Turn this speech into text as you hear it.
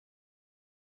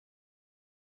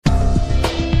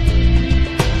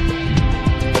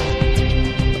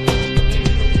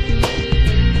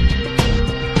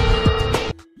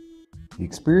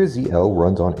Xperia ZL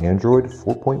runs on Android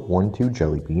 4.12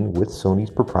 Jelly Bean with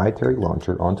Sony's proprietary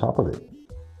launcher on top of it.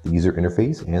 The user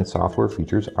interface and software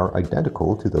features are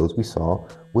identical to those we saw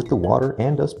with the water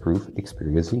and dust-proof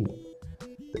Xperia Z.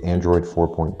 The Android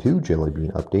 4.2 Jelly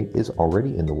Bean update is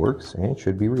already in the works and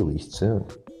should be released soon.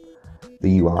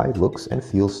 The UI looks and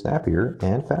feels snappier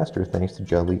and faster thanks to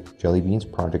Jelly Bean's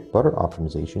Project Butter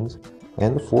optimizations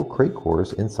and the 4 crate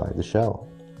cores inside the shell.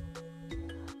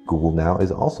 Google Now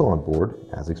is also on board,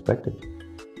 as expected.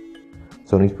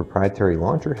 Sony's proprietary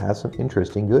launcher has some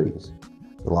interesting goodies.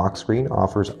 The lock screen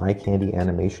offers eye candy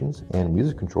animations and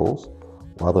music controls,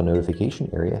 while the notification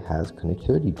area has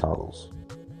connectivity toggles.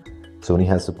 Sony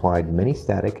has supplied many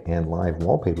static and live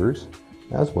wallpapers,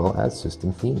 as well as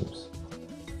system themes.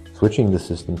 Switching the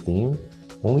system theme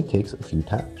only takes a few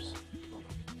taps.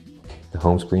 The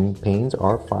home screen panes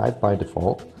are 5 by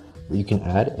default, but you can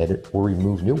add, edit, or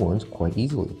remove new ones quite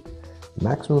easily. The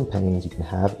maximum panes you can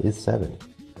have is 7.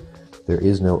 There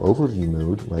is no overview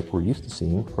mode like we're used to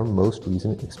seeing from most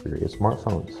recent Xperia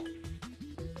smartphones.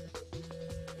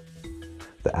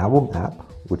 The Album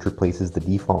app, which replaces the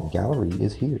default gallery,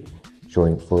 is here,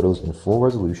 showing photos in full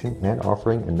resolution and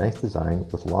offering a nice design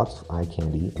with lots of eye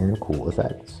candy and cool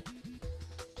effects.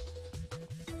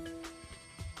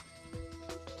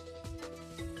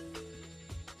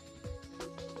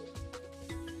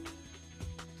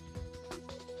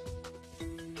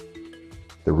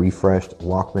 The refreshed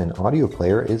Walkman audio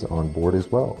player is on board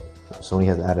as well. Sony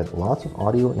has added lots of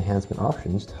audio enhancement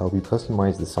options to help you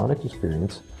customize the sonic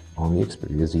experience on the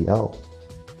Xperia ZL.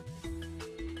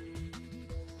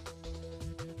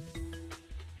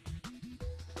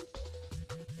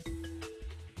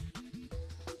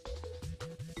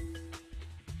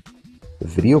 The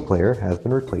video player has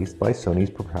been replaced by Sony's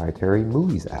proprietary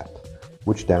Movies app,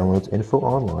 which downloads info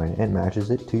online and matches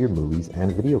it to your movies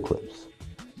and video clips.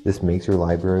 This makes your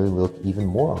library look even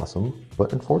more awesome,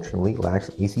 but unfortunately lacks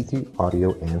AC3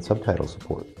 audio and subtitle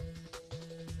support.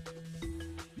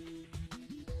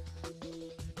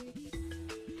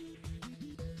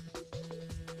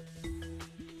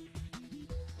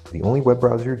 The only web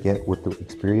browser you get with the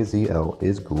Xperia ZL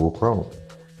is Google Chrome.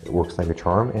 It works like a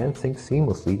charm and syncs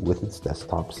seamlessly with its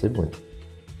desktop sibling.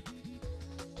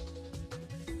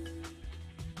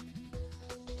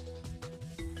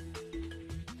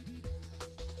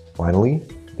 Finally,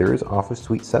 there is Office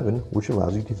Suite 7, which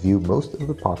allows you to view most of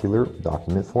the popular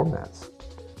document formats.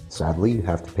 Sadly, you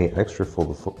have to pay extra for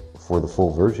the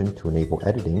full version to enable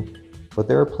editing, but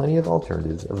there are plenty of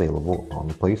alternatives available on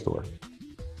the Play Store.